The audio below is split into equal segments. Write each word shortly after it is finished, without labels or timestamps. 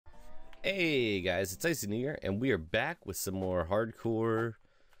Hey guys, it's IcyNewYear, and we are back with some more hardcore...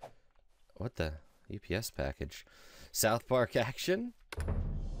 What the? UPS package. South Park action.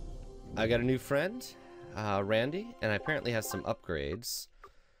 I got a new friend, Randy, and I apparently have some upgrades.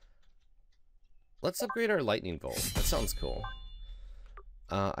 Let's upgrade our lightning bolt. That sounds cool.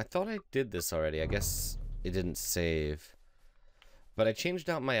 I thought I did this already. I guess it didn't save. But I changed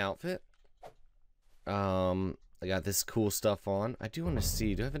out my outfit. I got this cool stuff on. I do want to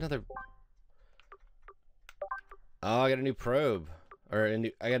see. Do I have another... Oh, I got a new probe. Or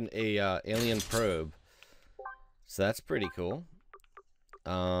I got an alien probe. So that's pretty cool.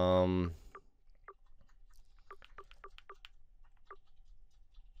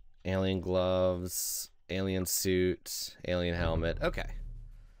 Alien gloves, alien suit, alien helmet. Okay.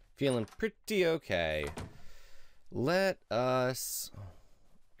 Feeling pretty okay. Let us...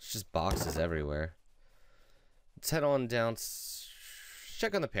 It's just boxes everywhere. Let's head on down,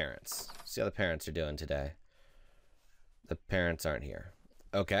 check on the parents. See how the parents are doing today. The parents aren't here.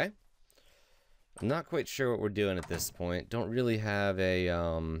 Okay. I'm not quite sure what we're doing at this point. Don't really have a,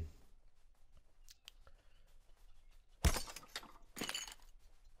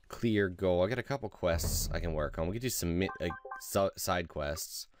 clear goal. I got a couple quests I can work on. We could do some side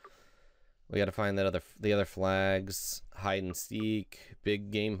quests. We gotta find the other flags, hide and seek,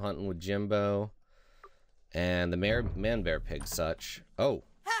 big game hunting with Jimbo, and the man bear pig such. Oh.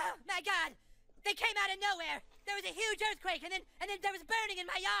 Oh my God! They came out of nowhere. There was a huge earthquake, and then there was burning in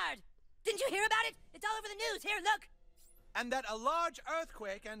my yard. Didn't you hear about it? It's all over the news. Here, look. And that a large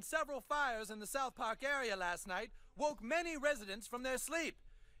earthquake and several fires in the South Park area last night woke many residents from their sleep.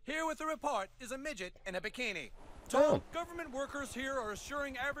 Here with the report is a midget in a bikini. Oh. Government workers here are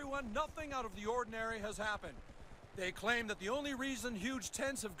assuring everyone nothing out of the ordinary has happened. They claim that the only reason huge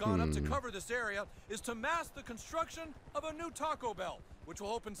tents have gone up to cover this area is to mask the construction of a new Taco Bell, which will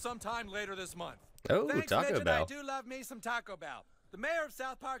open sometime later this month. Oh, Thanks, Taco midget, Bell. I do love me some Taco Bell. The mayor of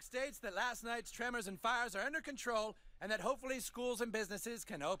South Park states that last night's tremors and fires are under control and that hopefully schools and businesses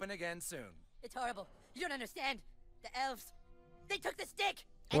can open again soon. It's horrible. You don't understand. The elves, they took the stick.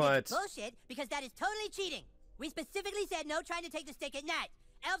 What? And it's bullshit, because that is totally cheating. We specifically said no trying to take the stick at night.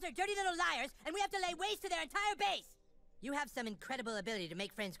 Elves are dirty little liars, and we have to lay waste to their entire base. You have some incredible ability to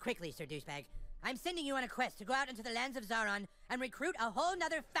make friends quickly, Sir Douchebag. I'm sending you on a quest to go out into the lands of Zaron and recruit a whole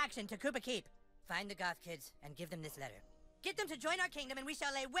nother faction to Koopa Keep. Find the goth kids and give them this letter. Get them to join our kingdom, and we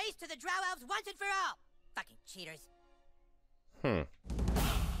shall lay waste to the drow elves once and for all. Fucking cheaters.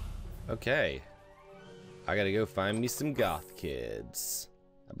 Okay. I gotta go find me some goth kids.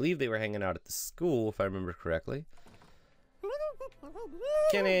 I believe they were hanging out at the school, if I remember correctly.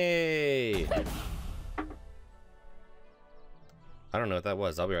 Kenny! I don't know what that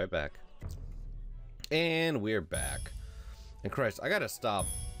was. I'll be right back. And we're back. And Christ, I gotta stop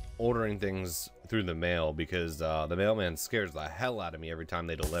ordering things through the mail because the mailman scares the hell out of me every time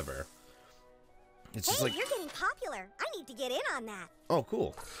they deliver. It's just like... you're getting popular. I need to get in on that. Oh,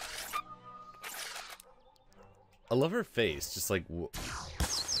 cool. I love her face, just like...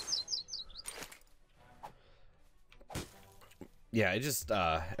 Yeah, I just,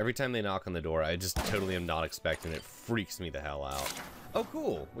 every time they knock on the door, I just totally am not expecting it. It freaks me the hell out. Oh,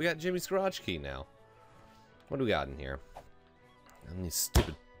 cool. We got Jimmy's garage key now. What do we got in here? And these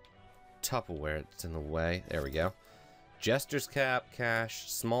stupid Tupperware, it's in the way. There we go. Jester's cap, cash,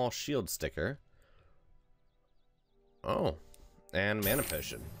 small shield sticker. Oh, and mana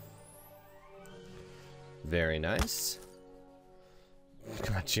potion. Very nice.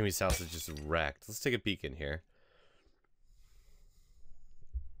 God, Jimmy's house is just wrecked. Let's take a peek in here.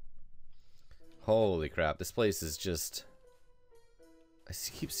 Holy crap, this place is just... I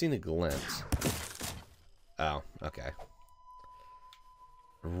keep seeing a glint. Oh, okay.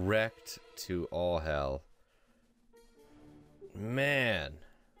 Wrecked to all hell. Man.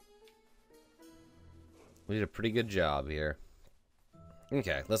 We did a pretty good job here.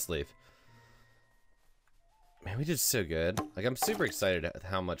 Okay, let's leave. Man, we did so good. Like, I'm super excited at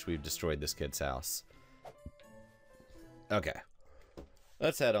how much we've destroyed this kid's house. Okay.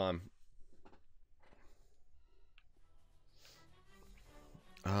 Let's head on.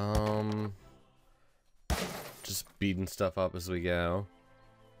 Just beating stuff up as we go.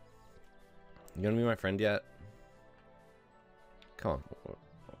 You gonna be my friend yet? Come on.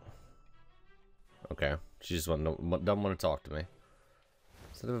 Okay. She just doesn't want to talk to me.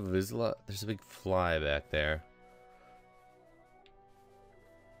 Is that a Vizsla? There's a big fly back there.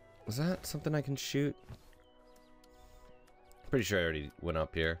 Was that something I can shoot? Pretty sure I already went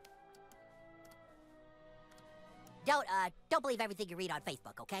up here. Don't believe everything you read on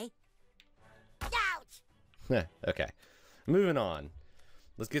Facebook, okay? Ouch! Okay. Moving on.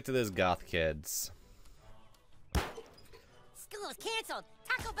 Let's get to those goth kids. School is canceled.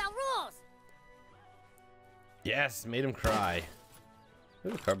 Taco Bell rules. Yes, made him cry.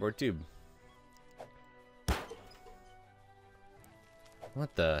 Ooh, cardboard tube.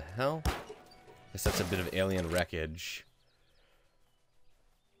 What the hell? Guess that's a bit of alien wreckage.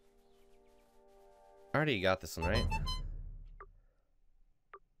 Already got this one, right?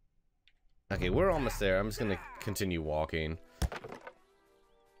 Okay, we're almost there. I'm just gonna continue walking.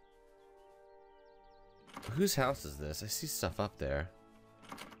 Whose house is this? I see stuff up there.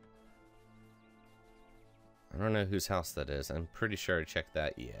 I don't know whose house that is. I'm pretty sure I checked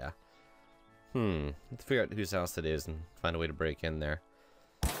that, yeah. Let's figure out whose house it is and find a way to break in there.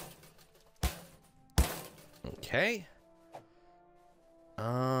 Okay.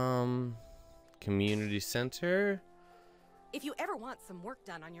 Community center. If you ever want some work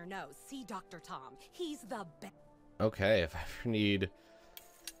done on your nose, see Dr. Tom. He's the best. Okay, if I ever need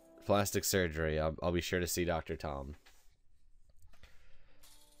plastic surgery, I'll be sure to see Dr. Tom.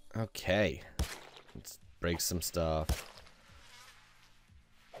 Okay. Let's break some stuff.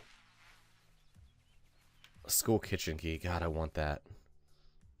 A school kitchen key. God, I want that.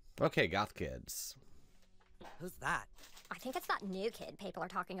 Okay, goth kids. Who's that? I think it's that new kid people are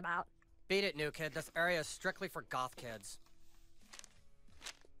talking about. Beat it, new kid. This area is strictly for goth kids.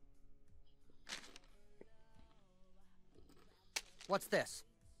 What's this?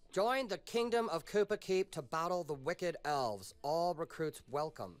 Join the Kingdom of Koopa Keep to battle the wicked elves. All recruits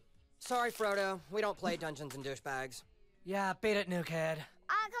welcome. Sorry, Frodo. We don't play Dungeons and Douchebags. Yeah, beat it, new kid.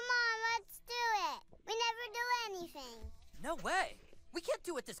 Oh, come on, let's do it. We never do anything. No way. We can't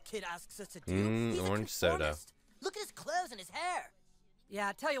do what this kid asks us to do. He's Orange a soda. conformist. Look at his clothes and his hair.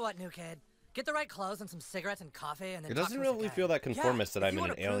 Yeah, tell you what, new kid. Get the right clothes and some cigarettes and coffee, and then It talk doesn't to us really again. feel that conformist that if I'm you in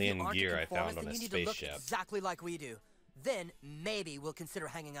wanna an prove you alien aren't a gear I found conformist, on a then you need to look spaceship. exactly like we do. Then maybe we'll consider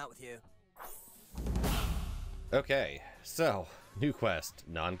hanging out with you. Okay, so, new quest,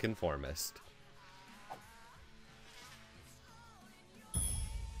 nonconformist.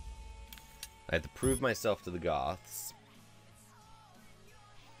 I have to prove myself to the goths.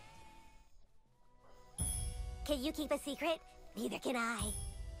 Can you keep a secret? Neither can I.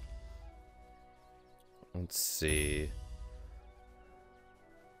 Let's see.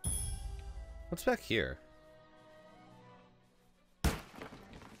 What's back here?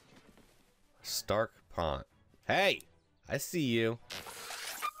 Stark Pond. Hey! I see you.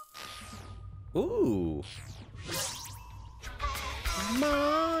 Ooh! Come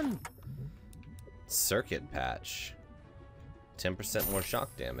on! Circuit patch. 10% more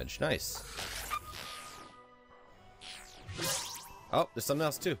shock damage. Nice. Oh, there's something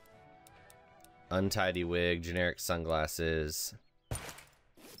else too. Untidy wig, generic sunglasses.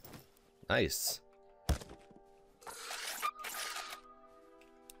 Nice.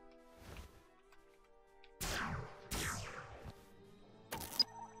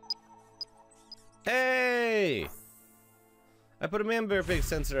 Hey! I put a man-bear pig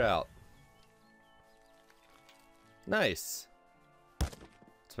sensor out. Nice.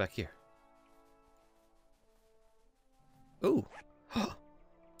 What's back here? Ooh.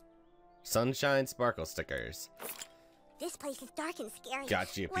 Sunshine sparkle stickers. This place is dark and scary.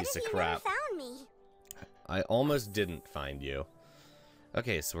 Got you, What piece if of you crap. never found me? I almost didn't find you.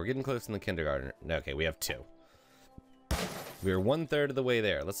 Okay, so we're getting close in the kindergarten. No, okay, we have 2. We're 1/3 of the way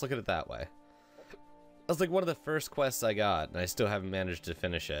there. Let's look at it that way. That was like one of the first quests I got, and I still haven't managed to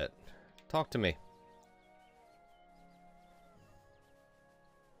finish it. Talk to me.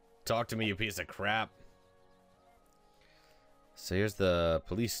 Talk to me, you piece of crap. So here's the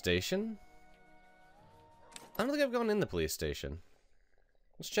police station. I don't think I've gone in the police station.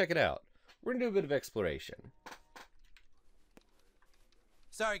 Let's check it out. We're gonna do a bit of exploration.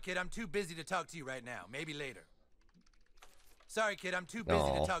 Sorry, kid, I'm too busy to talk to you right now. Maybe later. Sorry, kid, I'm too busy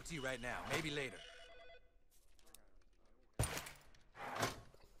Aw. to talk to you right now. Maybe later.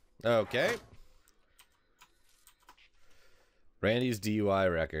 Okay. Randy's DUI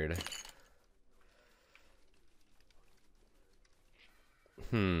record.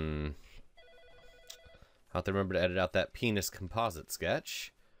 I'll have to remember to edit out that penis composite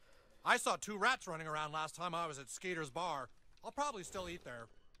sketch. I saw 2 rats running around last time I was at Skater's Bar. I'll probably still eat there.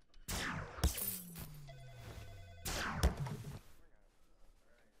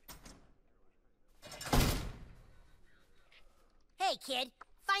 Hey, kid,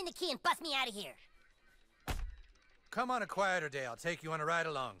 find the key and bust me out of here. Come on a quieter day. I'll take you on a ride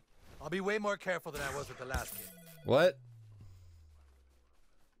along. I'll be way more careful than I was with the last kid. What?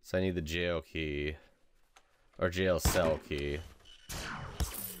 So I need the jail key. Or jail cell key.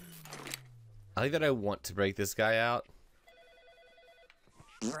 I think that I want to break this guy out.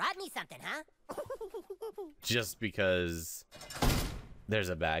 Brought me something, huh? Just because there's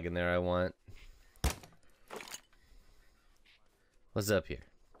a bag in there I want. What's up here?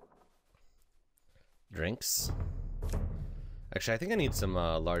 Drinks? Actually, I think I need some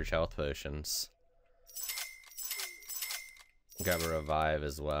large health potions. Grab a revive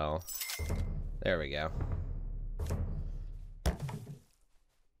as well. There we go.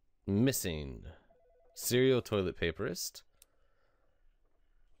 Missing. Cereal toilet paperist.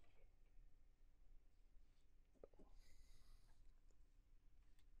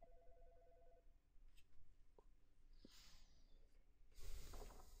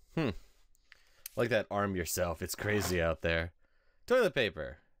 Like that, arm yourself. It's crazy out there. Toilet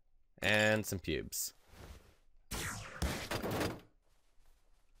paper. And some pubes.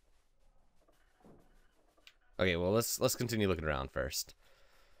 Okay, well, let's continue looking around first.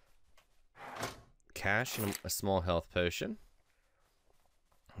 Cash and a small health potion.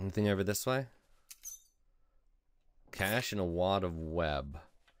 Anything over this way? Cash and a wad of web.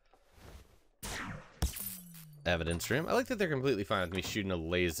 Evidence room. I like that they're completely fine with me shooting a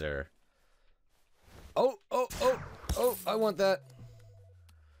laser. Oh, I want that.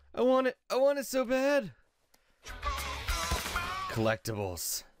 I want it so bad.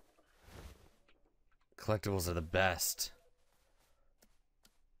 Collectibles. Collectibles are the best.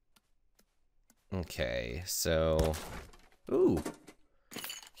 Okay, so... Ooh.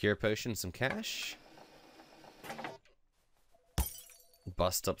 Cure potion, some cash.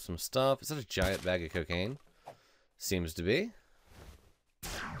 Bust up some stuff. Is that a giant bag of cocaine? Seems to be.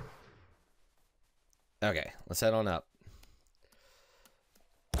 Okay, let's head on up.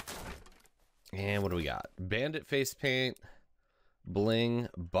 And what do we got? Bandit face paint, bling,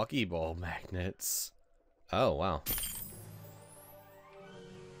 buckyball magnets. Oh, wow.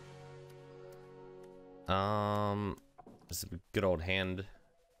 This is a good old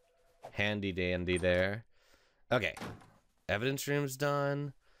handy dandy there. Okay, evidence room's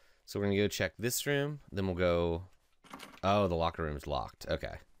done. So we're gonna go check this room. Then we'll go. Oh, the locker room's locked.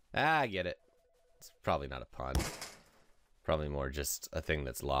 Okay, I get it. It's probably not a pun. Probably more just a thing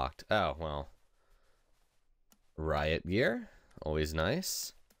that's locked. Oh, well. Riot gear. Always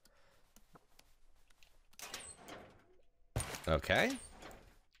nice. Okay.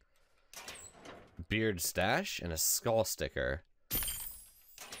 Beard stash and a skull sticker.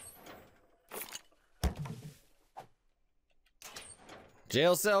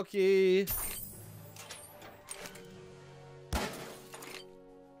 Jail cell key.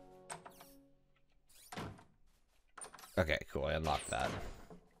 Okay, cool. I unlocked that.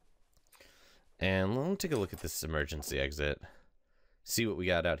 And let me take a look at this emergency exit. See what we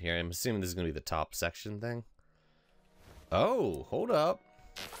got out here. I'm assuming this is going to be the top section thing. Oh, hold up.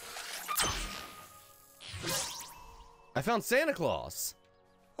 I found Santa Claus.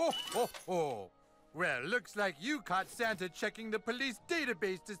 Ho, ho, ho. Well, looks like you caught Santa checking the police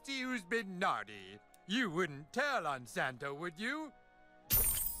database to see who's been naughty. You wouldn't tell on Santa, would you?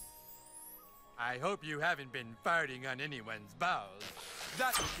 I hope you haven't been farting on anyone's balls.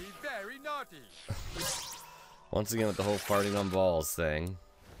 That would be very naughty. Once again with the whole farting on balls thing.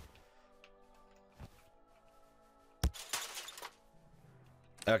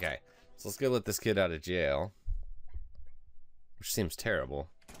 Okay, so let's go let this kid out of jail. Which seems terrible.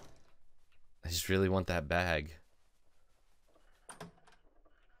 I just really want that bag.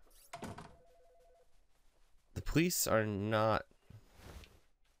 The police are not...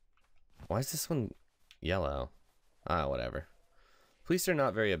 Why is this one yellow? Ah, whatever. Police are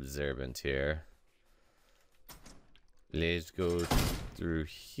not very observant here. Let's go through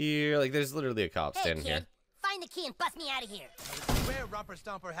here. Like, there's literally a cop standing here. Find the key and bust me out of here. I swear Romper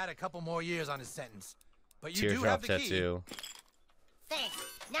Stomper had a couple more years on his sentence. But you do Teardrop have the key. tattoo. Thanks.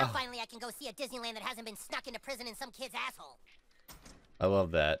 Now finally I can go see a Disneyland that hasn't been snuck into prison in some kid's asshole. I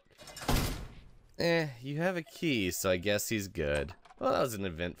love that. You have a key, so I guess he's good. Well, that was an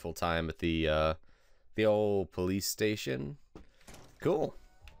eventful time at the old police station. Cool.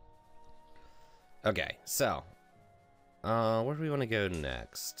 Okay, so where do we want to go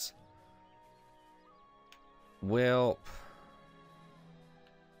next? Well,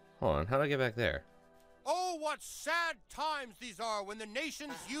 hold on. How do I get back there? Oh, what sad times these are when the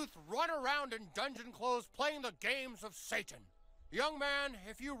nation's youth run around in dungeon clothes playing the games of Satan. Young man,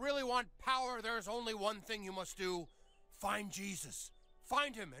 if you really want power, there's only one thing you must do. Find Jesus.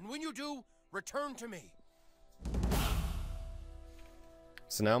 Find him, and when you do, return to me.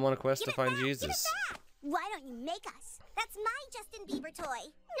 So now I'm on a quest to find Jesus. Give it back. Why don't you make us? That's my Justin Bieber toy.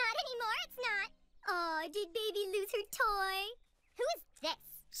 Not anymore, it's not. Oh, did baby lose her toy? Who is this?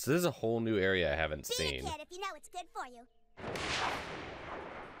 So this is a whole new area I haven't Be seen. a kid if you know it's good for you.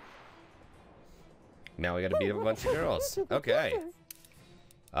 Now we gotta beat up a bunch of girls. Okay.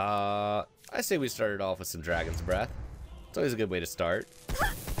 I say we started off with some Dragon's Breath. It's always a good way to start.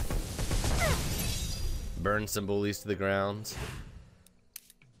 Burn some bullies to the ground.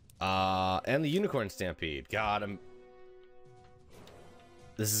 And the Unicorn Stampede. God,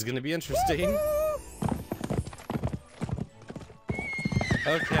 this is gonna be interesting.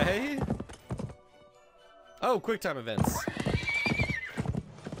 Okay. Oh, QuickTime events.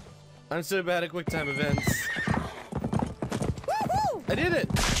 I'm so bad at QuickTime events. I did it!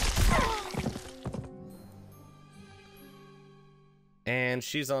 And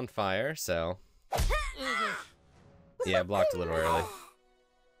she's on fire, so... Yeah, blocked a little early.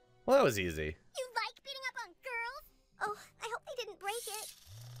 Well, that was easy. You like beating up on girls? Oh, I hope they didn't break it.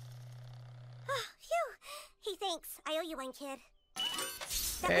 Oh, phew. Hey, thanks. I owe you one, kid.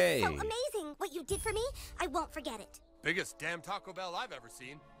 That was so amazing. What you did for me, I won't forget it. Biggest damn Taco Bell I've ever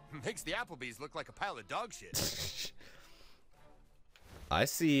seen. Makes the Applebee's look like a pile of dog shit. I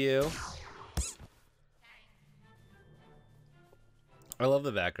see you. I love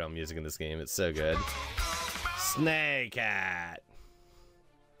the background music in this game. It's so good. Snake Cat.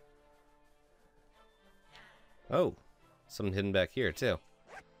 Oh, something hidden back here too.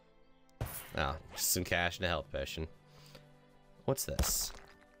 Ah, just some cash and a health potion. What's this?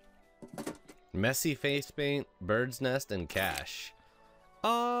 Messy face paint, bird's nest, and cash.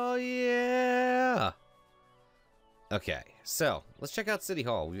 Oh yeah. Okay, so let's check out City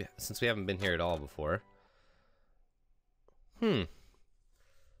Hall. Since we haven't been here at all before. I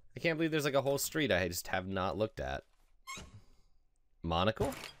can't believe there's like a whole street I just have not looked at.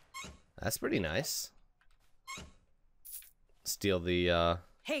 Monocle? That's pretty nice. Steal the,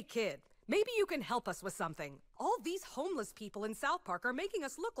 Hey, kid. Maybe you can help us with something. All these homeless people in South Park are making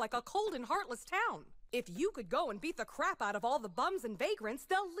us look like a cold and heartless town. If you could go and beat the crap out of all the bums and vagrants,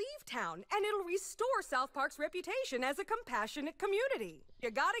 they'll leave town, and it'll restore South Park's reputation as a compassionate community.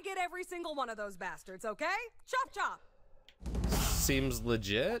 You gotta get every single one of those bastards, okay? Chop chop! Seems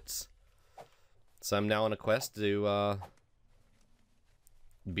legit. So I'm now on a quest to,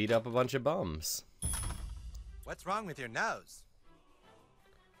 beat up a bunch of bums. What's wrong with your nose?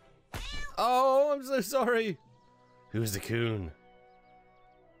 Oh, I'm so sorry. Who's the coon?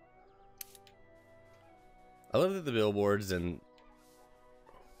 I love that the billboards and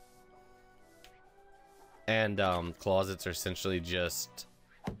closets are essentially just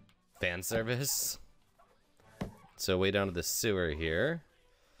fan service. So way down to the sewer here.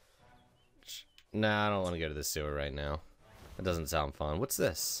 Nah, I don't want to go to the sewer right now. That doesn't sound fun. What's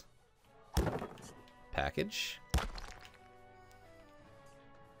this? Package?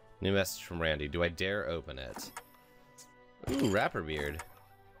 New message from Randy. Do I dare open it? Ooh, rapper beard.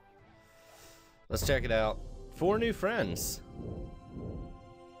 Let's check it out. 4 new friends.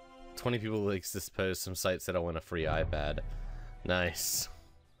 20 people likes this post. Some site said I want a free iPad. Nice.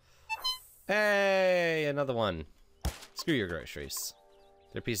 Hey, another one. Screw your groceries.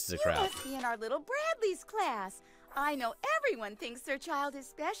 They're pieces of crap. You must be in our little Bradley's class. I know everyone thinks their child is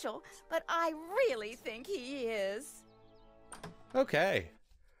special, but I really think he is. Okay.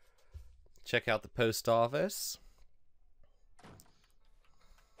 Check out the post office.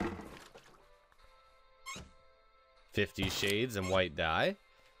 $50 shades and white dye.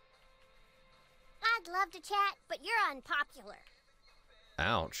 I'd love to chat, but you're unpopular.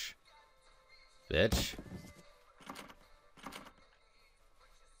 Ouch. Bitch.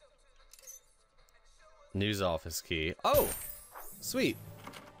 News office key. Oh! Sweet.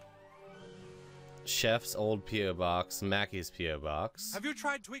 Chef's old P.O. box. Mackey's P.O. box. Have you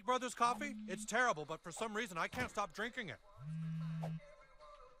tried Tweak Brothers coffee? It's terrible, but for some reason I can't stop drinking it.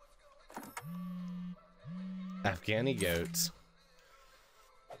 Afghani goats.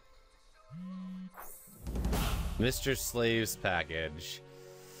 Mr. Slave's package.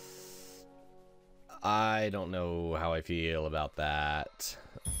 I don't know how I feel about that.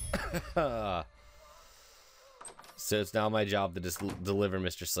 So it's now my job to just deliver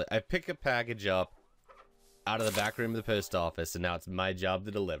Mr. Slave. I pick a package up out of the back room of the post office, and now it's my job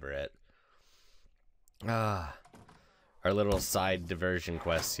to deliver it. Our little side diversion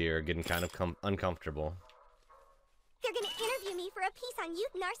quests here are getting kind of uncomfortable. They're gonna interview me for a piece on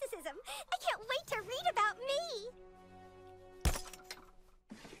youth narcissism. I can't wait to read about me.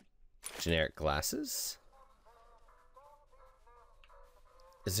 Generic glasses?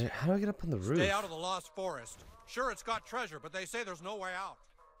 Is there? How do I get up on the roof? Stay out of the Lost Forest. Sure, it's got treasure, but they say there's no way out.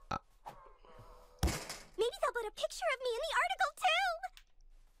 Maybe they'll put a picture of me in the article, too!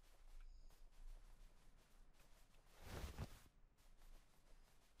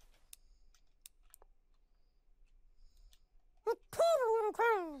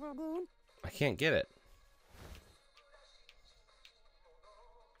 I can't get it.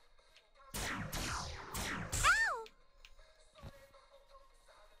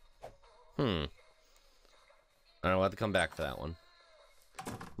 I don't know, we'll have to come back for that one.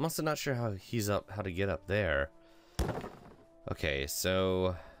 I'm also not sure how to get up there. Okay,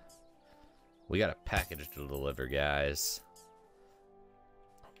 so we got a package to deliver, guys.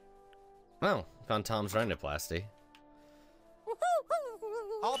 Oh, found Tom's rhinoplasty.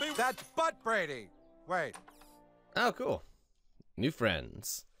 I'll be. That's Butt Brady. Wait. Oh, cool. New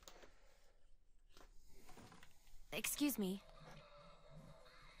friends. Excuse me.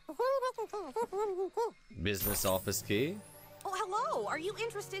 Business office key. Oh, hello. Are you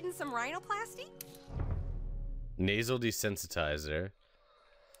interested in some rhinoplasty? Nasal desensitizer.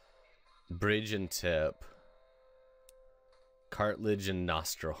 Bridge and tip. Cartilage and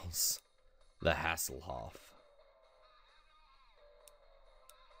nostrils. The Hasselhoff.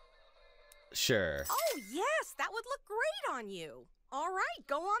 Sure. Oh, yes. That would look great on you. All right,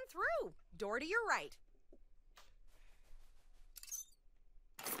 go on through. Door to your right.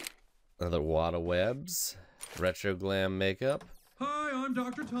 Another wad of webs. Retro glam makeup. Hi, I'm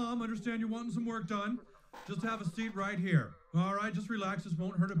Dr. Tom. Understand you're wanting some work done. Just have a seat right here. All right, just relax. This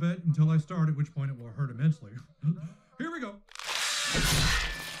won't hurt a bit until I start, at which point it will hurt immensely. Here we go.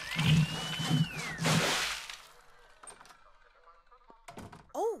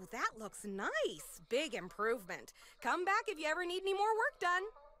 Oh, that looks nice. Big improvement. Come back if you ever need any more work done.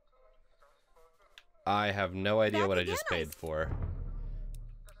 I have no idea Back what I again, just paid for.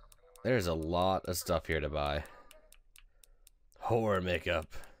 There's a lot of stuff here to buy. Horror makeup.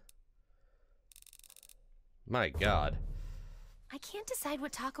 My God. I can't decide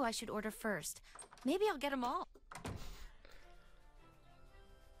what taco I should order first. Maybe I'll get them all.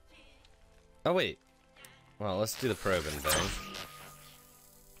 Oh, wait. Well, let's do the probing thing.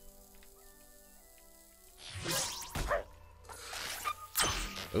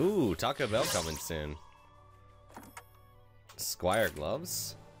 Ooh, Taco Bell coming soon. Squire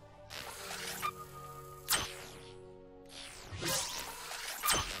gloves.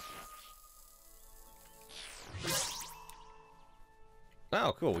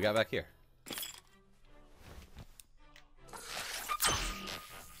 Oh, cool. We got back here.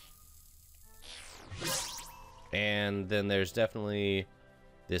 And then there's definitely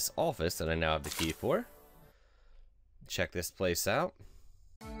this office that I now have the key for. Check this place out.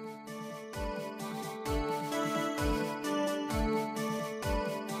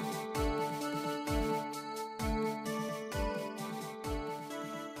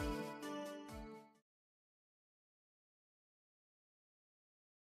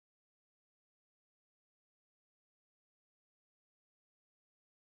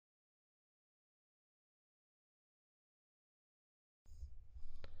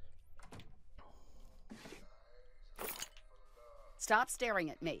 Stop staring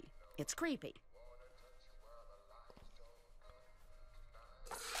at me. It's creepy.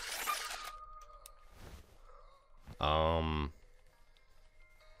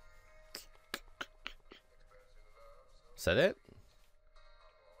 Is that it?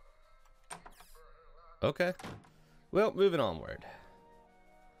 Okay. Well, moving onward.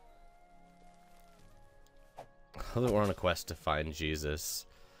 We're on a quest to find Jesus.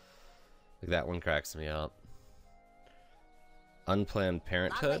 Like, that one cracks me up. Unplanned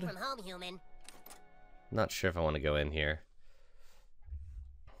Parenthood. Long way from home, human. Not sure if I want to go in here.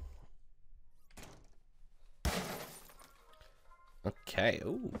 Okay.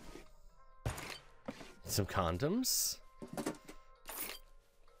 Ooh. Some condoms.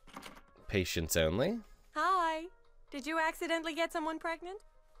 Patients only. Hi. Did you accidentally get someone pregnant?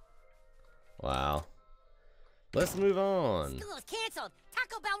 Wow. Let's move on. School's canceled.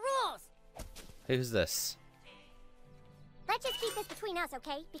 Taco Bell rules. Who's this? Let's just keep this between us,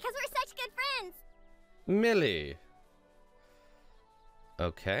 okay? Because we're such good friends. Millie.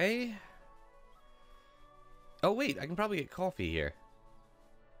 Okay. Oh, wait. I can probably get coffee here.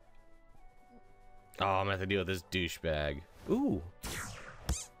 Oh, I'm gonna have to deal with this douchebag. Ooh.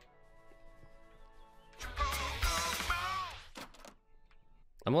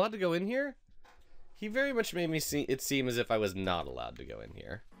 I'm allowed to go in here? He very much made me seem as if I was not allowed to go in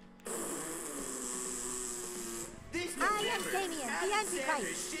here. I am Damien, the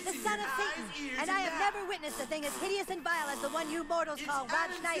Antichrist, the son of Satan, and I have never witnessed a thing as hideous and vile as the one you mortals call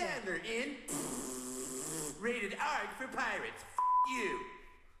Rob Schneider. In Rated R for pirates. You.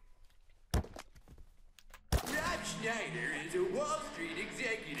 Rob Schneider is a Wall Street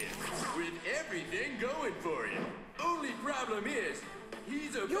executive with everything going for him. Only problem is,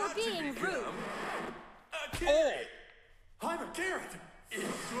 he's about to become a carrot. Oh. I'm a carrot. In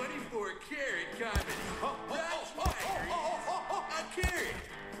 24-karat comedy, Rob Schneider is a carrot.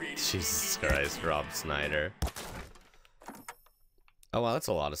 Jesus Christ, Rob Schneider. Oh, wow, that's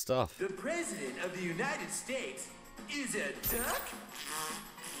a lot of stuff. The President of the United States is a duck?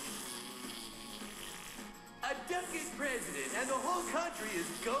 A duck is president, and the whole country is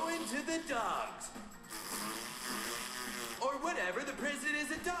going to the dogs. Or whatever, the president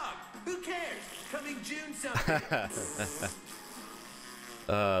is a dog. Who cares? Coming June something.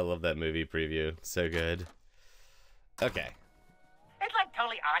 I love that movie preview. So good. Okay. It's like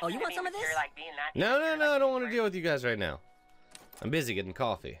totally awesome. Oh, you want some of this? Like being that No, I don't want to deal with you guys right now. I'm busy getting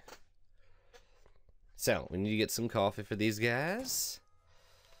coffee. So, we need to get some coffee for these guys.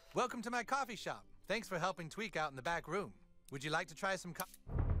 Welcome to my coffee shop. Thanks for helping Tweak out in the back room. Would you like to try some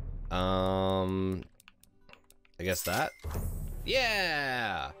I guess that.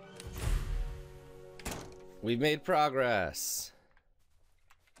 Yeah! We've made progress.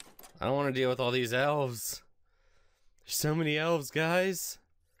 I don't want to deal with all these elves. There's so many elves, guys.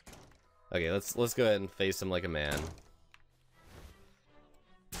 Okay, let's go ahead and face them like a man.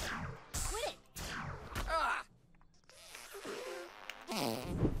 Quit it!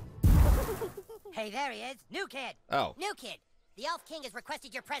 Hey, there he is. New kid. Oh. New kid. The Elf King has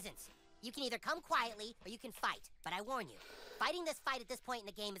requested your presence. You can either come quietly or you can fight. But I warn you, fighting this fight at this point in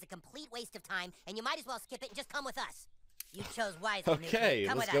the game is a complete waste of time, and you might as well skip it and just come with us. You chose wisely, New Okay, kid.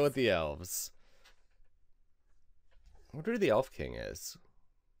 Come let's with go us. with the elves. I wonder who the Elf King is.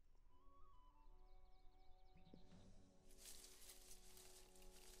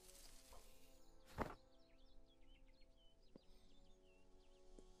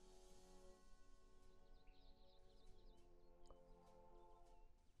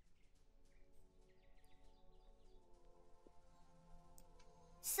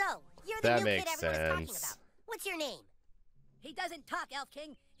 So, you're the That new makes kid everyone's talking sense. about. What's your name? He doesn't talk, Elf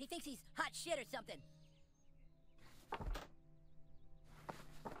King. He thinks he's hot shit or something.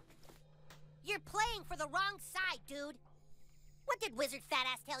 You're playing for the wrong side, dude. What did Wizard Fat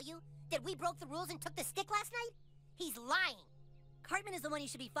Ass tell you? That we broke the rules and took the stick last night? He's lying. Cartman is the one you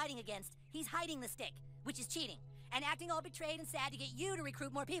should be fighting against. He's hiding the stick, which is cheating, and acting all betrayed and sad to get you to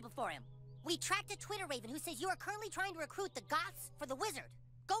recruit more people for him. We tracked a Twitter raven who says you are currently trying to recruit the Goths for the Wizard.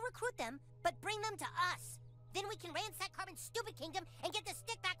 Go recruit them, but bring them to us. Then we can ransack Cartman's stupid kingdom and get the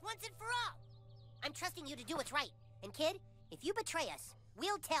stick back once and for all. I'm trusting you to do what's right. And kid, if you betray us,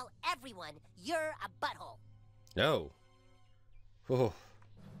 we'll tell everyone you're a butthole. No. Oh.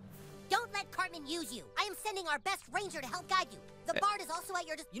 Don't let Cartman use you. I am sending our best ranger to help guide you. The bard is also at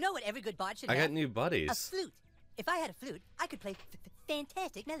your You know what every good bard should I have? got new buddies. A flute. If I had a flute, I could play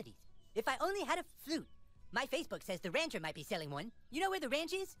fantastic melodies. If I only had a flute. My Facebook says the rancher might be selling one. You know where the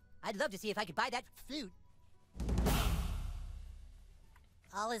ranch is? I'd love to see if I could buy that flute.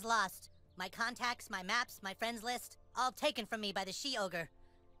 All is lost. My contacts, my maps, my friends list, all taken from me by the she-ogre.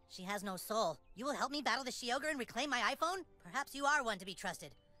 She has no soul. You will help me battle the she-ogre and reclaim my iPhone? Perhaps you are one to be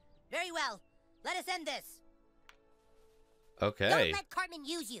trusted. Very well. Let us end this. Okay. Don't let Cartman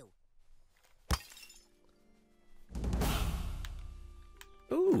use you.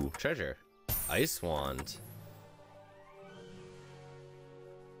 Ooh, treasure. Ice wand.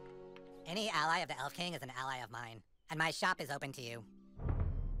 Any ally of the Elf King is an ally of mine. And my shop is open to you.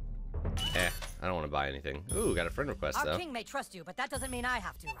 I don't want to buy anything. Ooh, got a friend request, Our though. king may trust you, but that doesn't mean I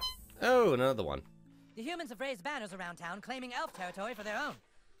have to. Oh, another one. The humans have raised banners around town claiming elf territory for their own.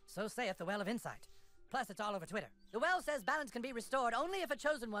 So saith the Well of Insight. Plus, it's all over Twitter. The Well says balance can be restored only if a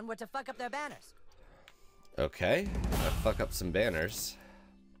chosen one were to fuck up their banners. Okay. Gotta fuck up some banners.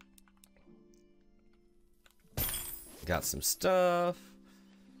 Got some stuff.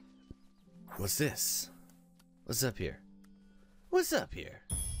 What's this? What's up here? What's up here?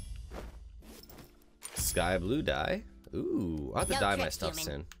 Sky blue dye. Ooh, I'll have to No dye my tricks, stuff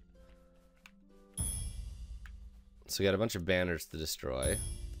human. soon. So we got a bunch of banners to destroy.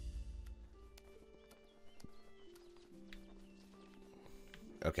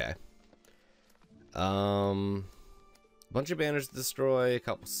 Okay. Bunch of banners to destroy, a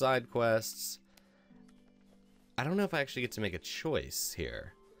couple side quests. I don't know if I actually get to make a choice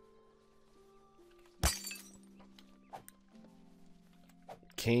here.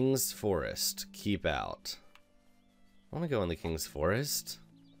 King's Forest. Keep out. I want to go in the King's Forest.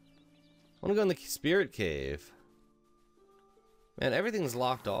 I want to go in the Spirit Cave. Man, everything's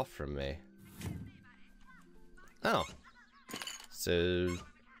locked off from me. Oh. So,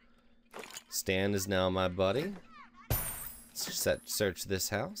 Stan is now my buddy. Let's search this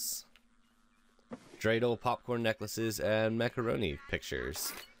house. Dreidel, popcorn necklaces, and macaroni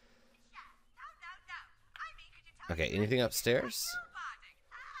pictures. Okay, anything upstairs?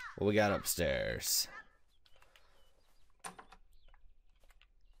 What we got upstairs?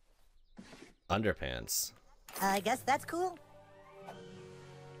 Underpants. I guess that's cool.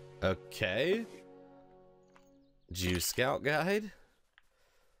 Okay. Jew Scout Guide.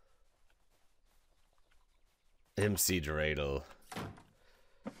 MC Dreidel.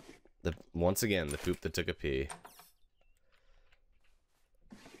 Once again, the poop that took a pee.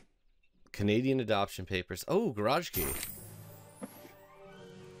 Canadian adoption papers. Oh, garage key.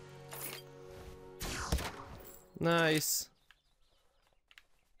 Nice.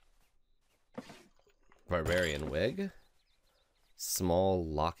 Barbarian wig. Small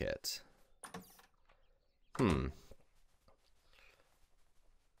locket.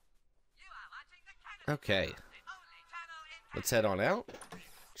 Okay. Let's head on out.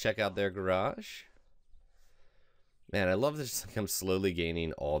 Check out their garage. Man, I love this. I'm slowly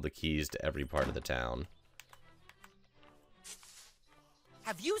gaining all the keys to every part of the town.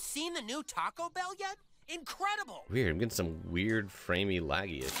 Have you seen the new Taco Bell yet? Incredible! Weird, I'm getting some weird framey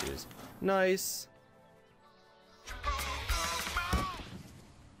laggy issues. Nice.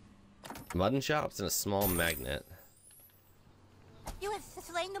 Mutton chops and a small magnet. You have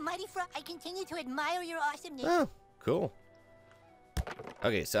slain the mighty frog. I continue to admire your awesomeness. Oh, cool.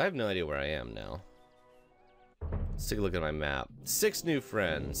 Okay, so I have no idea where I am now. Let's take a look at my map. 6 new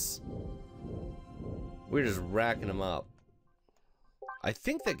friends. We're just racking them up. I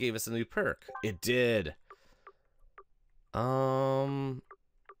think that gave us a new perk. It did.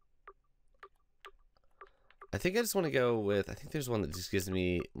 I think I just want to go with, I think there's one that just gives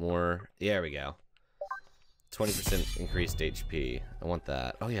me more. Yeah, there we go. 20% increased HP. I want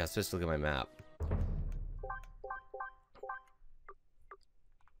that. Oh yeah, I'm supposed to look at my map.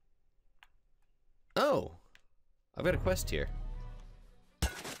 Oh, I've got a quest here.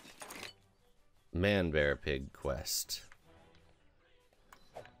 Man Bear Pig quest.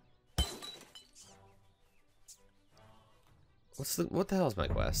 What the hell is my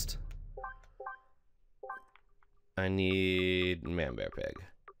quest? I need Man Bear Pig.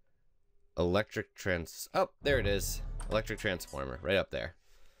 Oh, there it is. Electric transformer, right up there.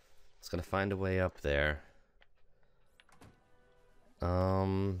 It's gonna find a way up there.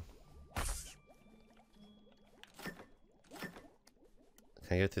 Can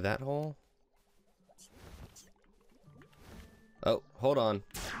I go through that hole? Oh, hold on.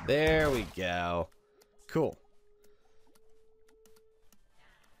 There we go. Cool.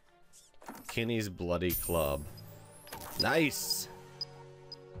 Kinney's Bloody Club. Nice!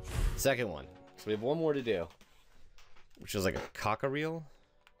 Second one. So we have one more to do. Which is like a cockatiel.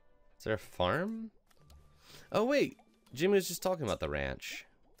 Is there a farm? Oh wait! Jimmy was just talking about the ranch.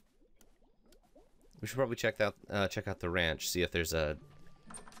 We should probably check out the ranch, see if there's the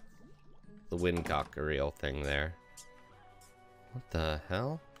wind cockatiel thing there. What the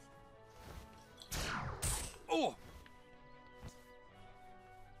hell? Oh!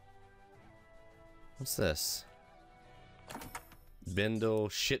 What's this? Bindle,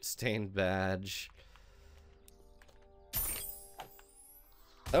 shit-stained badge.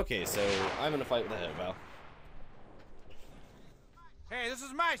 Okay, so I'm gonna fight with a hobo. Hey, this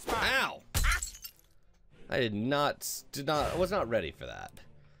is my spot! Ow! I was not ready for that.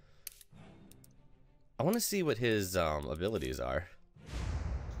 I want to see what his abilities are.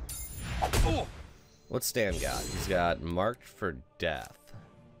 Oh. What's Stan got? He's got Marked for Death.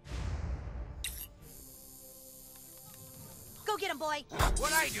 Go get him, boy.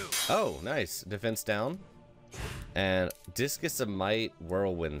 What'd I do? Oh, nice. Defense down. And Discus of Might,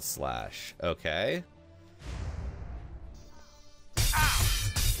 Whirlwind Slash. Okay. Ow.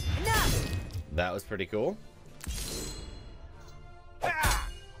 Enough. That was pretty cool.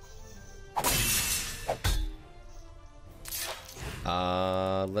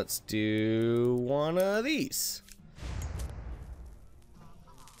 Let's do one of these.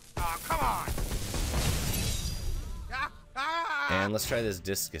 Oh, come on. And let's try this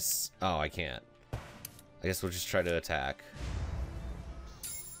discus. Oh, I can't. I guess we'll just try to attack.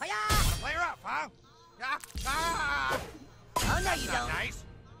 Wanna play her up, huh? Oh, no, you don't. Nice.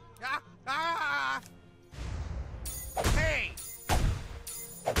 Hey.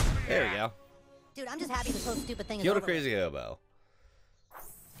 There we go. Dude, I'm just happy this whole stupid thing is Killed a over. crazy hobo.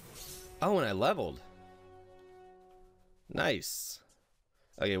 Oh, and I leveled. Nice.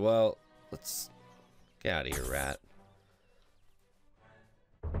 Okay, well, let's get out of here, rat.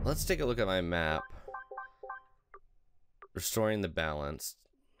 Let's take a look at my map. Restoring the balance.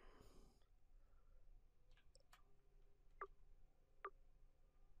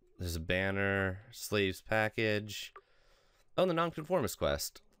 There's a banner, slaves package. Oh, the nonconformist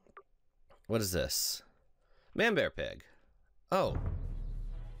quest. What is this? Man Bear Pig. Oh.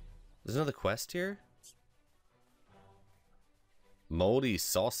 There's another quest here? Moldy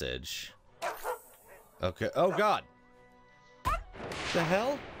sausage. Okay. Oh, God. The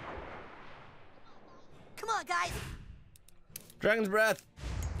hell? on, guys! Dragon's Breath!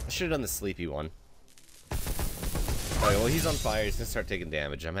 I should have done the sleepy one. Okay, well, he's on fire. He's gonna start taking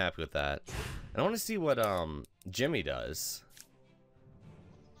damage. I'm happy with that. And I want to see what, Jimmy does.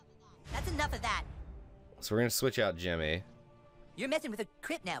 That's enough of that. So we're gonna switch out Jimmy. You're messing with a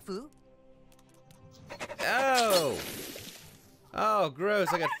crypt now, fool. Oh! Oh,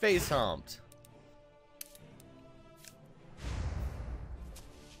 gross. I got face humped.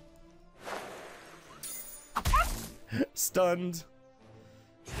 Stunned.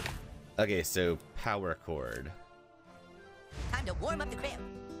 Okay, so power chord. Time to warm up the crypt.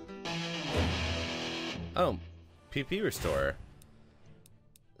 Oh, PP restore.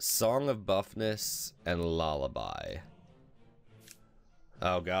 Song of Buffness and Lullaby.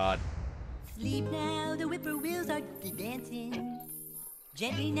 Oh god. Sleep now, the whippoorwills are dancing.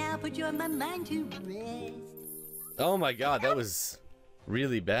 Gently now, put your mind to rest. Oh my god, that was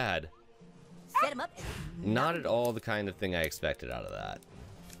really bad. Set 'em up. Not at all the kind of thing I expected out of that.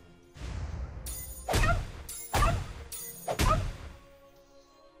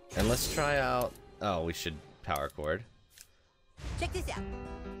 And let's try out... Oh, we should power chord. Check this out.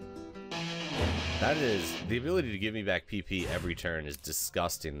 That is... The ability to give me back PP every turn is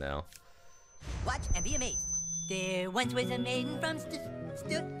disgusting, though. Watch and be amazed. There once was a maiden from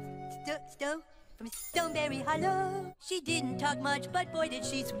Stoneberry Hollow. She didn't talk much, but boy did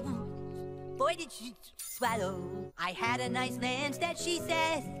she swallow. I had a nice lance that she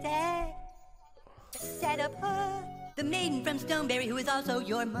set up her. The maiden from Stoneberry, who is also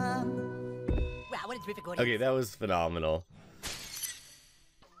your mom. Wow, what a terrific audience. Okay, that was phenomenal.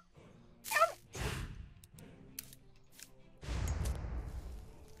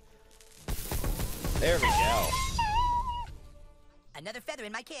 There we go. Another feather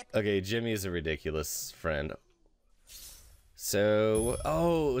in my cap. Okay, Jimmy is a ridiculous friend. So,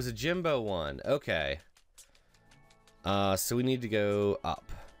 oh, it was a Jimbo one. Okay. So we need to go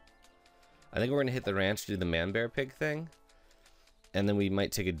up. I think we're gonna hit the ranch to do the man bear pig thing. And then we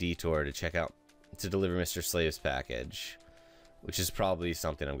might take a detour to check out, to deliver Mr. Slave's package. Which is probably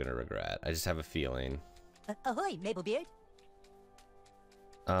something I'm gonna regret. I just have a feeling. Ahoy, Mabelbeard.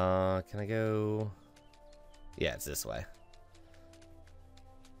 Can I go? Yeah, it's this way.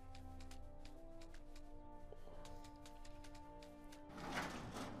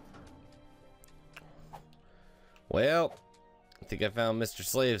 Well, I think I found Mr.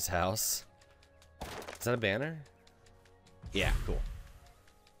 Slave's house. Is that a banner? Yeah, cool.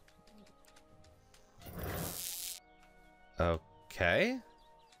 Okay.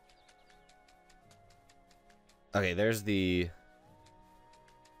 Okay, there's the...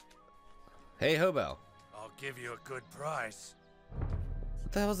 Hey, hobo. I'll give you a good price.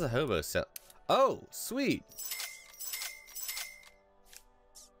 What the hell is the hobo sell? Oh, sweet.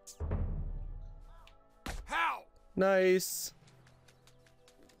 How? Nice.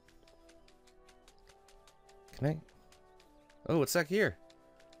 Can I? Oh, what's that here?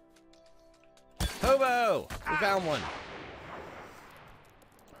 Hobo! We found one.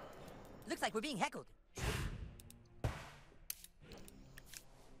 Looks like we're being heckled.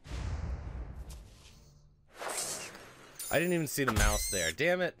 I didn't even see the mouse there.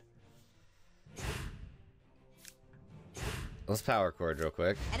 Damn it. Let's power chord real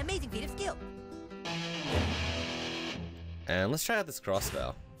quick. An amazing feat of skill. And let's try out this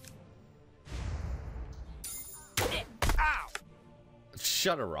crossbow. Ow!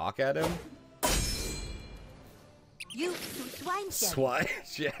 Shut a rock at him. You swine shagger. Swine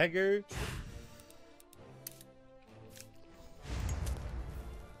shagger?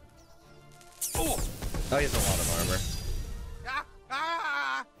 Oh, he has a lot of armor.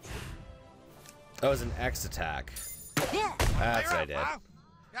 That was an X attack. Yeah. That's what I did.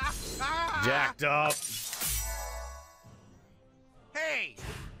 Jacked up. Hey!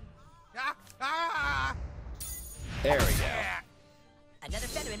 There we go. Another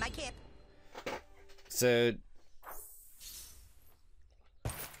feather in my cap. So,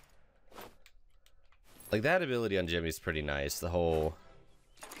 like, that ability on Jimmy's pretty nice. The whole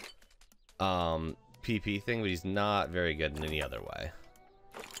PP thing, but he's not very good in any other way.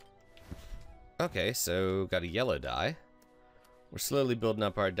 Okay, so got a yellow dye. We're slowly building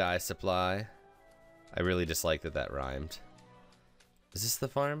up our dye supply. I really dislike that that rhymed. Is this the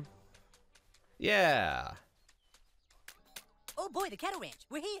farm? Yeah. Oh boy, the cattle ranch.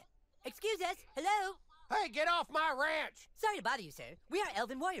 We're here. Excuse us. Hello. Hey, get off my ranch! Sorry to bother you, sir. We are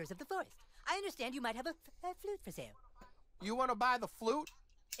elven warriors of the forest. I understand you might have a flute for sale. You want to buy the flute?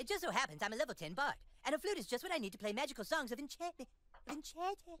 It just so happens I'm a level 10 bard, and a flute is just what I need to play magical songs of enchantment.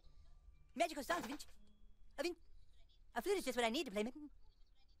 Magical songs of a flute is just what I need to play.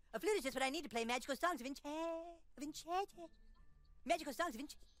 A flute is just what I need to play magical songs of enchant. Magical songs of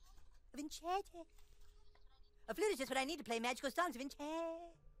enchant. A flute is just what I need to play magical songs of enchant.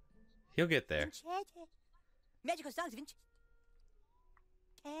 He'll get there. Magical songs of enchant.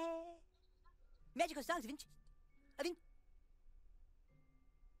 Magical songs of enchant.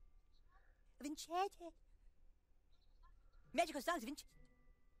 Magical songs of enchant.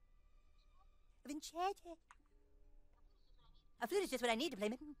 A flute is just what I need to play.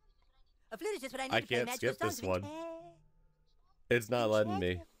 A flute is just what I need to play can't magical skip songs this of one. It's not letting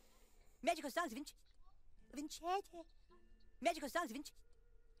me. Magical songs of enchant. Magical songs of enchant.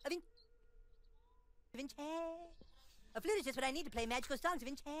 A flute is just what I need to play magical songs of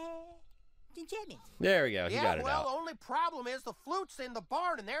enchantment. There we go. He got it well, out. the only problem is the flute's in the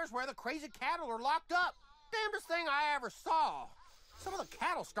barn, and there's where the crazy cattle are locked up. Damnedest thing I ever saw. Some of the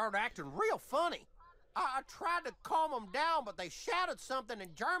cattle started acting real funny. I tried to calm them down, but they shouted something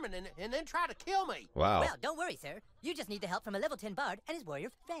in German and then tried to kill me. Wow. Well, don't worry, sir. You just need the help from a level 10 bard and his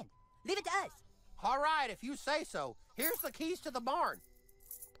warrior friend. Leave it to us. All right, if you say so. Here's the keys to the barn.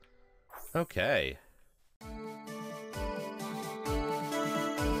 Okay.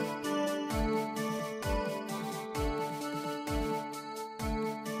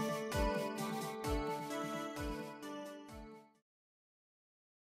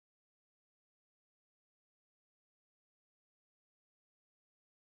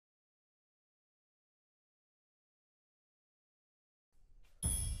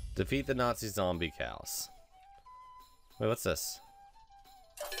 Defeat the Nazi zombie cows. Wait, what's this?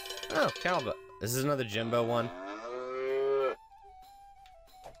 Oh, cowbell. This is another Jimbo one.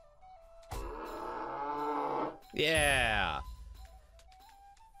 Yeah.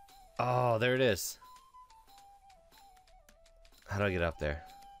 Oh, there it is. How do I get up there?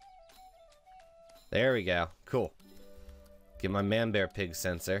 There we go. Cool. Get my man bear pig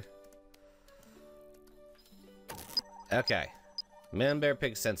sensor. Okay. Man bear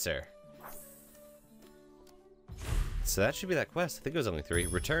pig sensor. So that should be that quest. I think it was only 3.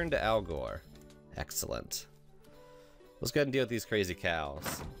 Return to Al Gore. Excellent. Let's go ahead and deal with these crazy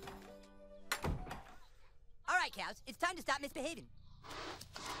cows. All right, cows. It's time to stop misbehaving.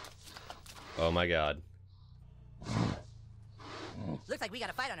 Oh my god. Looks like we got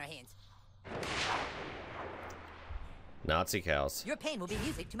a fight on our hands. Nazi cows. Your pain will be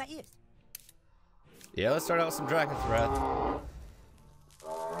music to my ears. Yeah, let's start out with some Dragon's Breath.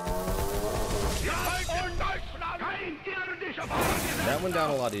 That went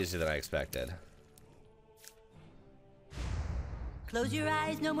down a lot easier than I expected. Close your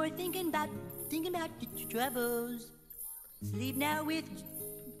eyes, no more thinking about your troubles. Sleep now with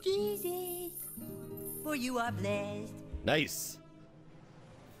Jesus, for you are blessed. Nice.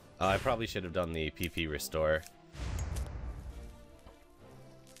 I probably should have done the PP restore.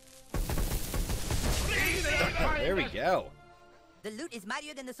 There we go. The loot is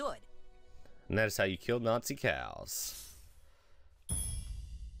mightier than the sword. And that is how you kill Nazi cows.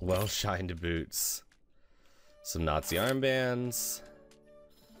 Well-shined boots. Some Nazi armbands.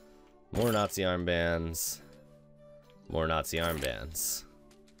 More Nazi armbands. More Nazi armbands.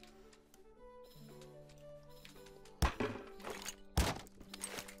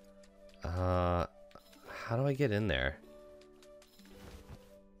 How do I get in there?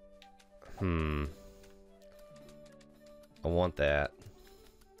 I want that.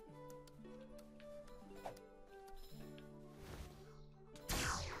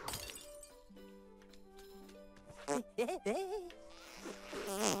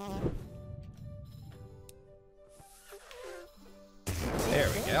 There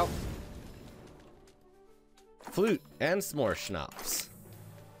we go. Flute and some more schnapps.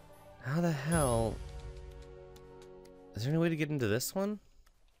 How the hell? Is there any way to get into this one?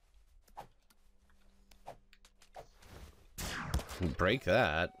 Break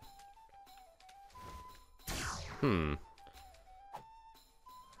that. I don't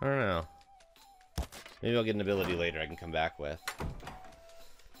know. Maybe I'll get an ability later I can come back with.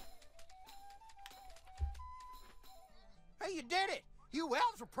 Hey, you did it! You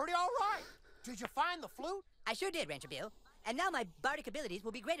elves are pretty all right. Did you find the flute? I sure did, Rancher Bill. And now my bardic abilities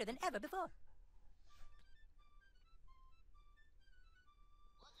will be greater than ever before.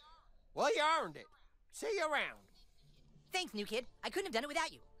 Well, you earned it. See you around. Thanks, new kid. I couldn't have done it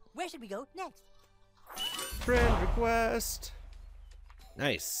without you. Where should we go next? Friend request.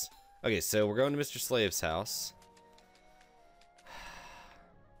 Nice. Okay, so we're going to Mr. Slave's house.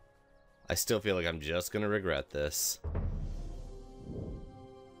 I still feel like I'm just gonna regret this.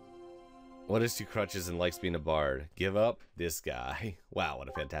 What is 2 crutches and likes being a bard? Give up this guy. Wow, what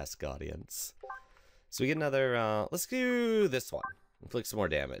a fantastic audience. So we get another, let's do this one. Inflict some more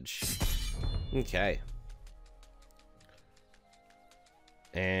damage. Okay.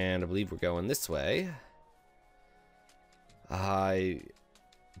 And I believe we're going this way. I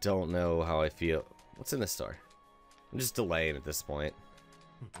don't know how I feel. What's in this store? I'm just delaying at this point.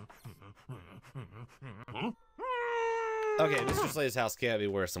 Okay, Mr. Slade's house can't be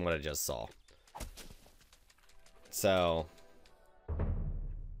worse than what I just saw. So,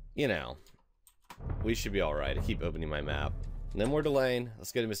 you know, we should be alright. I keep opening my map. No more delaying.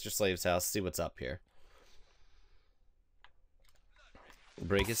 Let's go to Mr. Slave's house, see what's up here.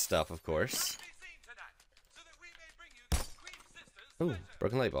 Break his stuff, of course. Ooh,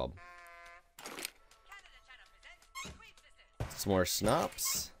 broken light bulb. Some more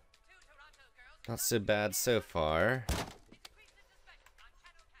snops. Not so bad so far.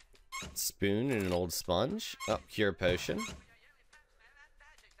 Spoon and an old sponge. Oh, cure potion.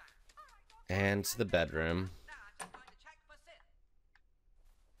 And to the bedroom.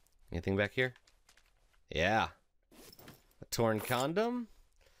 Anything back here? Yeah. A torn condom.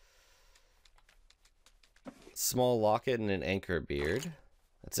 Small locket and an anchor beard.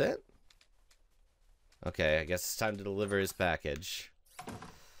 That's it? Okay, I guess it's time to deliver his package.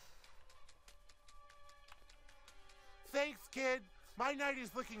 Thanks, kid. My night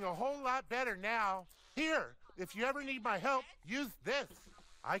is looking a whole lot better now. Here, if you ever need my help, use this.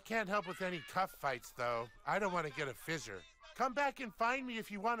 I can't help with any tough fights, though. I don't want to get a fissure. Come back and find me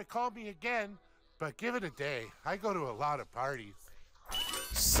if you want to call me again, but give it a day. I go to a lot of parties.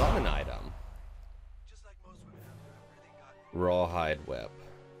 Summon item. Rawhide whip.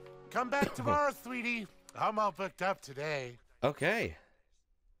 Come back tomorrow, sweetie. I'm all booked up today. Okay.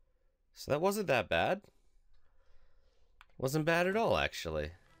 So that wasn't that bad. Wasn't bad at all,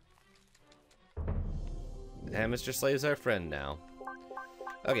 actually. And Mr. Slave's our friend now.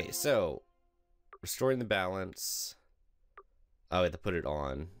 Okay, so restoring the balance. Oh, I have to put it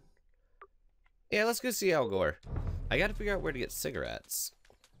on. Yeah, let's go see Al Gore. I gotta figure out where to get cigarettes.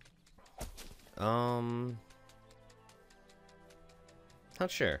 Not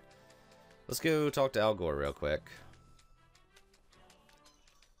sure. Let's go talk to Al Gore real quick.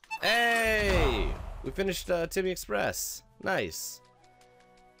 Hey! We finished Timmy Express. Nice.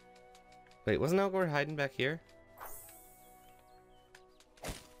 Wait, wasn't Al Gore hiding back here?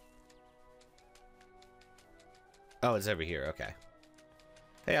 Oh, it's over here. Okay.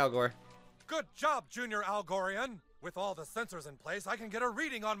 Hey, Al Gore. Good job, Junior Algorian. With all the sensors in place, I can get a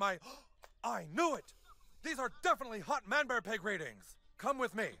reading on my... I knew it! These are definitely hot Manbear Pig readings. Come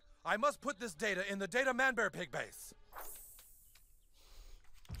with me. I must put this data in the data Manbear Pig base.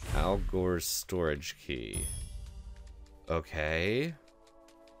 Al Gore's storage key. Okay.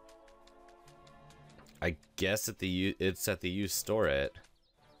 I guess it's at the you store it,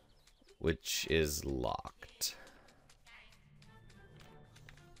 which is locked.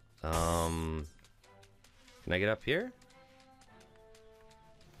 Can I get up here?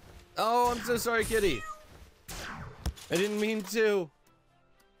 Oh, I'm so sorry, kitty. I didn't mean to.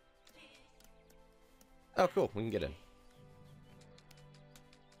 Oh, cool. We can get in.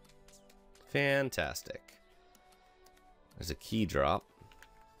 Fantastic. There's a key drop.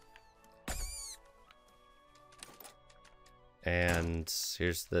 And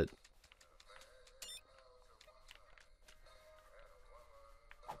here's the...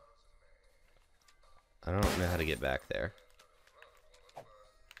 I don't know how to get back there.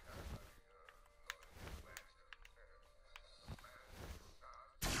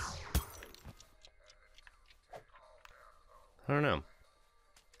 I don't know.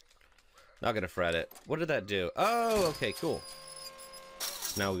 Not gonna fret it. What did that do? Oh, okay, cool.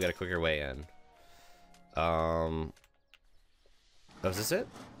 Now we got a quicker way in. Oh, is this it?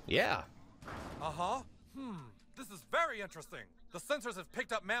 Yeah. Uh-huh. This is very interesting. The sensors have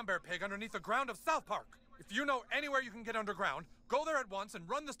picked up Manbear Pig underneath the ground of South Park. If you know anywhere you can get underground, go there at once and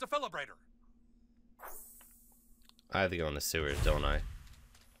run this defibrillator. I have to go in the sewers, don't I?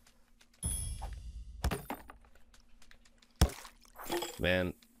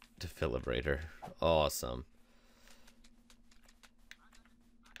 Man, defibrillator. Awesome.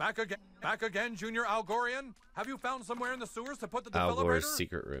 Back again, Junior Algorian? Have you found somewhere in the sewers to put the Al defibrillator? Gore's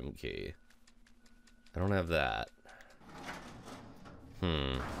secret room key. I don't have that.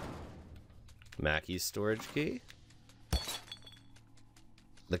 Mackey's storage key?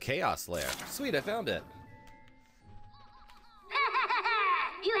 The Chaos Lair. Sweet, I found it.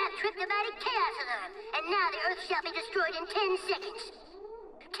 You have tripped the mighty chaos alarm, and now the Earth shall be destroyed in 10 seconds.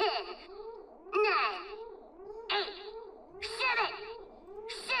 10, 9, 8, 7,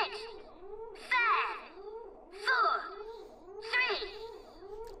 6, 5, 4,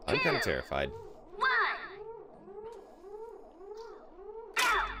 3. I'm kind of terrified. 1.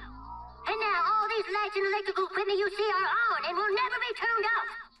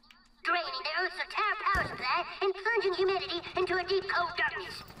 plunging humanity into a deep, cold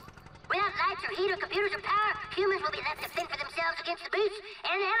darkness. Without lights or heat or computers or power, humans will be left to fend for themselves against the brutes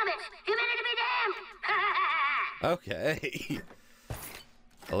and the elements. Humanity be damned! Okay.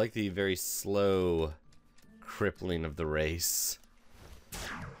 I like the very slow crippling of the race.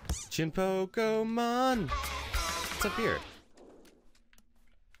 Chin Pokemon! What's up here?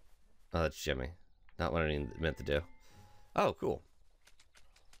 Oh, that's Jimmy. Not what I meant to do. Oh, cool.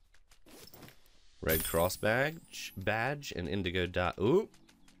 Red Cross badge and indigo dot. Ooh,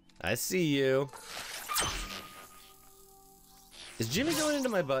 I see you. Is Jimmy going into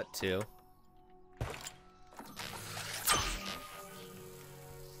my butt too?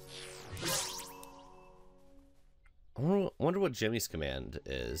 I wonder what Jimmy's command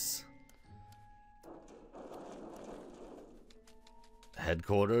is.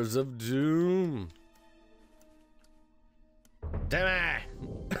 Headquarters of Doom. Damn it!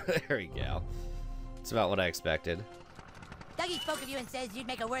 There we go. It's about what I expected. Dougie spoke of you and says you'd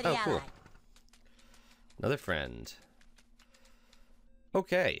make a worthy Oh, ally. cool. Another friend.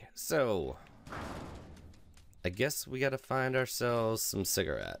 Okay, so I guess we gotta find ourselves some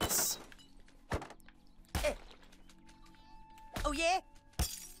cigarettes. Oh yeah?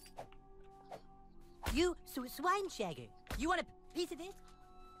 You swine shagger. You want a piece of this?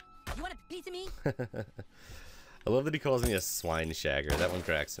 You want a piece of me? I love that he calls me a swine shagger. That one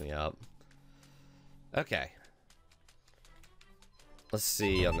cracks me up. Okay. Let's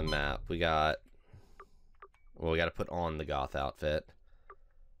see on the map. We got... Well, we gotta put on the goth outfit.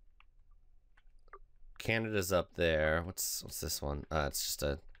 Canada's up there. What's this one? It's just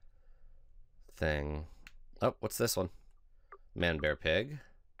a thing. Oh, what's this one? Man, bear, pig.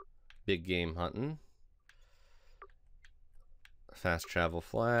 Big game hunting. Fast travel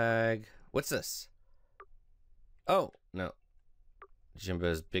flag. What's this? Oh, no.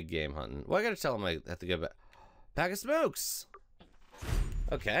 Jimbo's big game hunting. Well, I gotta tell him I have to go back. Pack of smokes!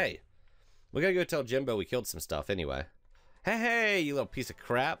 Okay. We gotta go tell Jimbo we killed some stuff anyway. Hey, you little piece of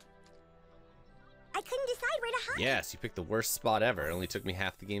crap. I couldn't decide where to hide. Yes, you picked the worst spot ever. It only took me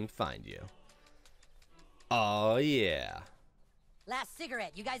half the game to find you. Oh, yeah. Last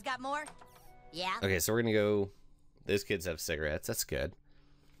cigarette. You guys got more? Yeah. Okay, so we're gonna go... Those kids have cigarettes. That's good.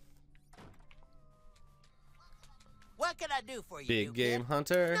 What can I do for you, Big new game kid?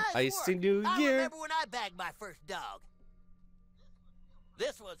 hunter. Nice Icy work. New I Year. remember when I bagged my first dog.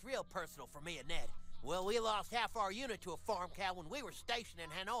 This was real personal for me and Ned. Well, we lost half our unit to a farm cow when we were stationed in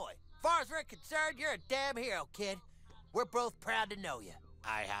Hanoi. Far as we're concerned, you're a damn hero, kid. We're both proud to know you.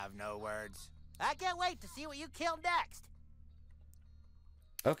 I have no words. I can't wait to see what you kill next.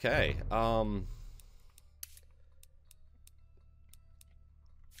 Okay,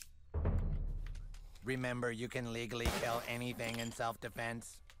 Remember, you can legally kill anything in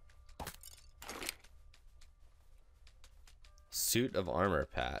self-defense. Suit of armor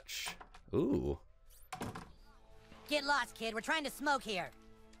patch. Ooh. Get lost, kid. We're trying to smoke here.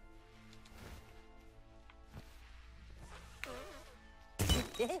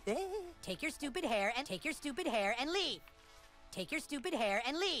 Take your stupid hair and leave. Take your stupid hair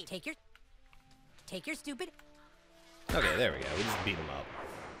and leave. Take your stupid... Okay, there we go. We just beat him up.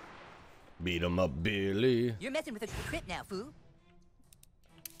 Beat him up, Billy. You're messing with a crypt now, fool.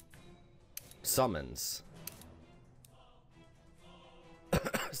 Summons.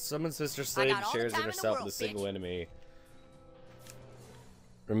 Summon Sister Slade shares of herself with a single enemy,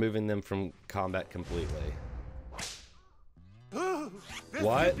 removing them from combat completely. Ooh, this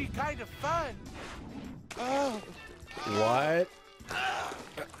What? could be kind of fun. Oh. What?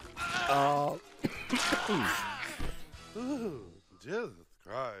 Oh. Ooh, Jesus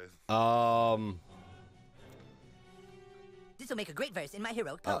Christ. This will make a great verse in my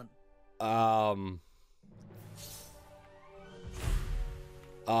heroic poem.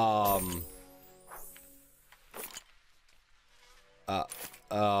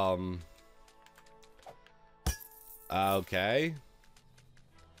 Okay.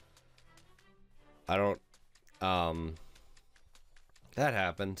 I don't, that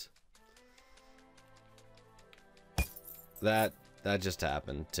happened. That just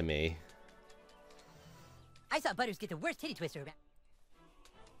happened to me. I saw Butters get the worst titty twister around.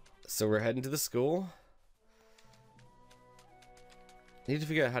 So we're heading to the school. Need to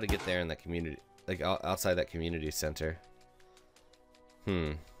figure out how to get there in that community, like outside that community center.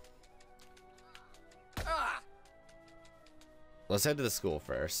 Let's head to the school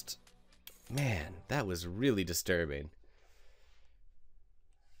first. Man, that was really disturbing.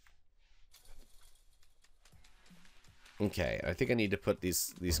 Okay, I think I need to put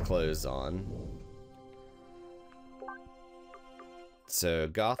these clothes on. So,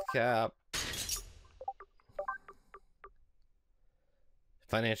 goth cap.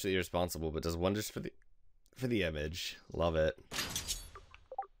 Financially irresponsible, but does wonders for the image. Love it.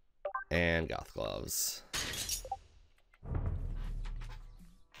 And goth gloves.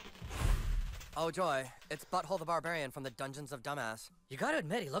 Oh joy, it's Butthole the Barbarian from the Dungeons of Dumbass. You gotta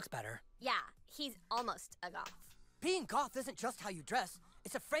admit, he looks better. Yeah, he's almost a goth. Being goth isn't just how you dress,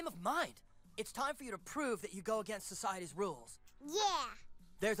 it's a frame of mind. It's time for you to prove that you go against society's rules. Yeah.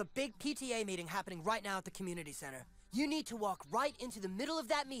 There's a big PTA meeting happening right now at the community center. You need to walk right into the middle of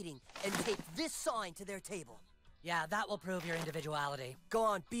that meeting and tape this sign to their table. Yeah, that will prove your individuality. Go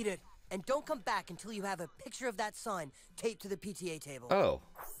on, beat it. And don't come back until you have a picture of that sign taped to the PTA table. Oh.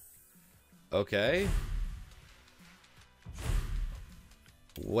 Okay.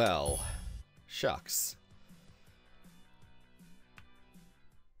 Well, shucks.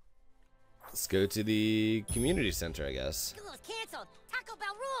 Let's go to the community center, I guess. School is canceled. Taco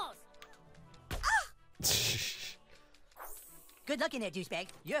Bell rules. Good luck in there, douchebag.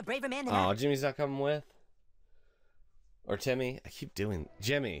 You're a braver man than Oh, I. Jimmy's not coming with? Or Timmy? I keep doing...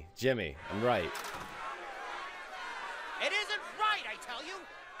 Jimmy, I'm right. It isn't right, I tell you.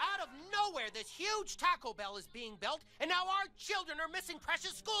 Out of nowhere, this huge Taco Bell is being built, and now our children are missing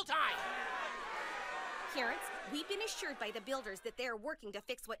precious school time. Parents, we've been assured by the builders that they're working to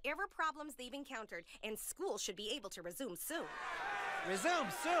fix whatever problems they've encountered, and school should be able to resume soon. Resume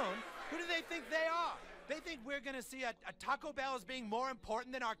soon? Who do they think they are? They think we're gonna see a Taco Bell as being more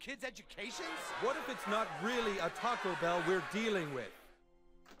important than our kids' educations? What if it's not really a Taco Bell we're dealing with?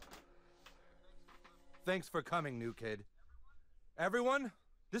 Thanks for coming, new kid. Everyone,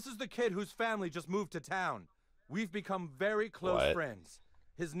 this is the kid whose family just moved to town. We've become very close friends.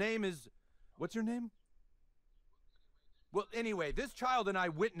 His name is... What's your name? Well, anyway, this child and I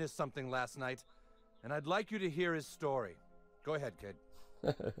witnessed something last night, and I'd like you to hear his story. Go ahead, kid.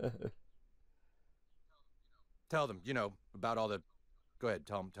 Tell them, you know, about all the... Go ahead,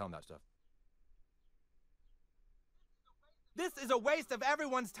 tell them that stuff. This is a waste of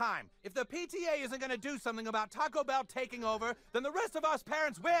everyone's time. If the PTA isn't going to do something about Taco Bell taking over, then the rest of us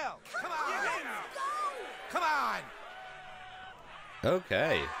parents will. Come on! Let's go! Come on!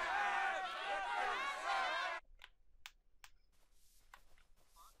 Okay.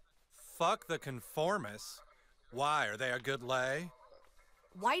 Fuck the conformists. Why, are they a good lay?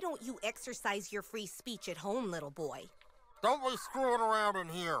 Why don't you exercise your free speech at home, little boy? Don't be screwing around in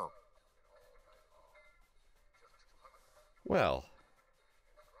here. Well.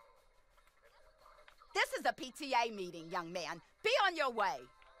 This is a PTA meeting, young man. Be on your way.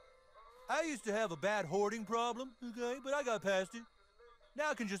 I used to have a bad hoarding problem, okay, but I got past it. Now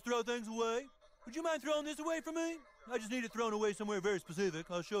I can just throw things away. Would you mind throwing this away for me? I just need it thrown away somewhere very specific.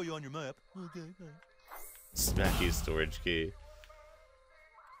 I'll show you on your map. Okay, thanks. Smacky's storage key.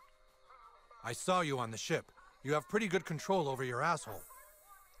 I saw you on the ship. You have pretty good control over your asshole.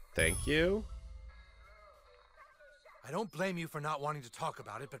 Thank you. I don't blame you for not wanting to talk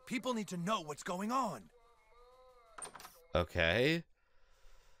about it, but people need to know what's going on. Okay.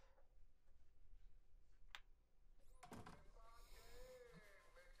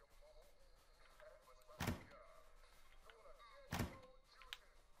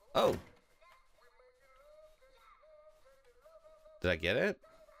 Oh. Did I get it?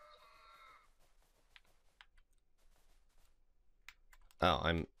 Oh,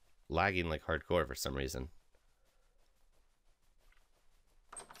 I'm lagging like hardcore for some reason.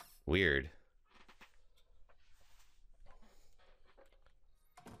 Weird.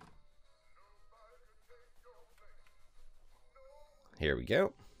 Here we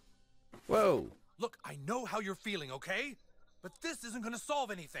go. Whoa. Look, I know how you're feeling, okay? But this isn't gonna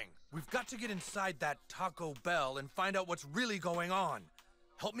solve anything. We've got to get inside that Taco Bell and find out what's really going on.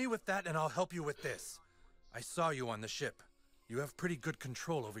 Help me with that and I'll help you with this. I saw you on the ship. You have pretty good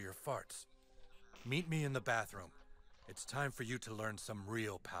control over your farts. Meet me in the bathroom. It's time for you to learn some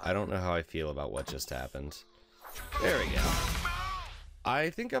real power. I don't know how I feel about what just happened. There we go. I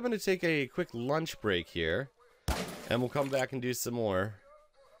think I'm going to take a quick lunch break here. And we'll come back and do some more.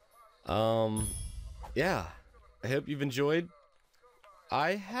 Yeah. I hope you've enjoyed.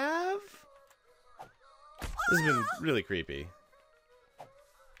 I have. This has been really creepy.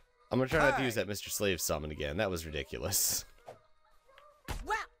 I'm going to try not to use that Mr. Slave summon again. That was ridiculous.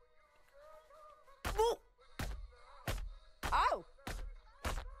 Oh.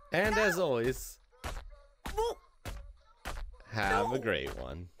 And as always, have a great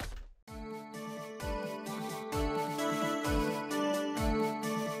one.